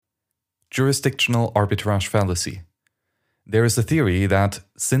Jurisdictional arbitrage fallacy. There is a theory that,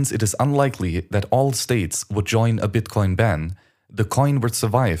 since it is unlikely that all states would join a Bitcoin ban, the coin would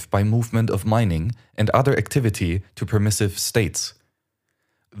survive by movement of mining and other activity to permissive states.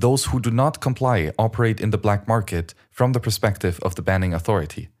 Those who do not comply operate in the black market from the perspective of the banning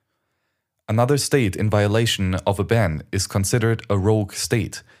authority. Another state in violation of a ban is considered a rogue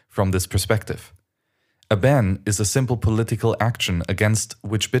state from this perspective. A ban is a simple political action against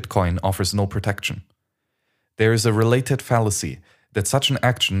which Bitcoin offers no protection. There is a related fallacy that such an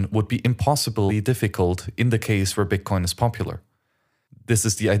action would be impossibly difficult in the case where Bitcoin is popular. This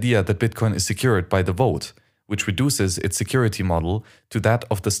is the idea that Bitcoin is secured by the vote, which reduces its security model to that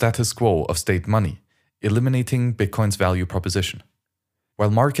of the status quo of state money, eliminating Bitcoin's value proposition.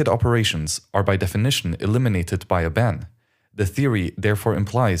 While market operations are by definition eliminated by a ban, the theory therefore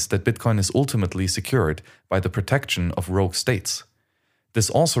implies that Bitcoin is ultimately secured by the protection of rogue states. This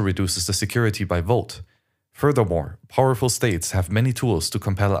also reduces the security by vote. Furthermore, powerful states have many tools to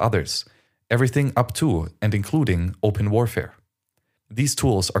compel others, everything up to and including open warfare. These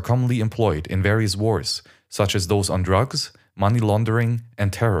tools are commonly employed in various wars, such as those on drugs, money laundering,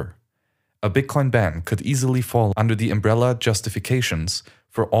 and terror. A Bitcoin ban could easily fall under the umbrella justifications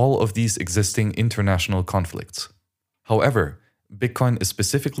for all of these existing international conflicts. However, Bitcoin is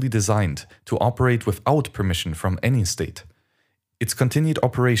specifically designed to operate without permission from any state. Its continued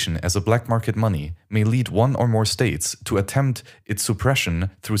operation as a black market money may lead one or more states to attempt its suppression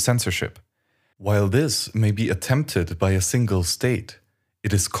through censorship. While this may be attempted by a single state,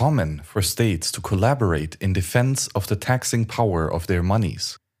 it is common for states to collaborate in defense of the taxing power of their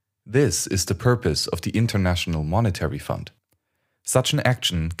monies. This is the purpose of the International Monetary Fund. Such an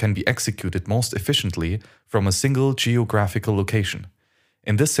action can be executed most efficiently from a single geographical location.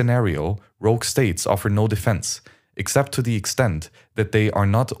 In this scenario, rogue states offer no defense, except to the extent that they are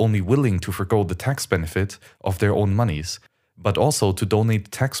not only willing to forgo the tax benefit of their own monies, but also to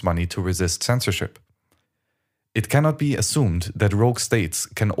donate tax money to resist censorship. It cannot be assumed that rogue states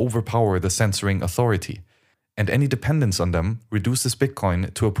can overpower the censoring authority, and any dependence on them reduces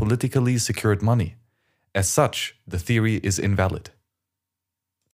Bitcoin to a politically secured money. As such, the theory is invalid.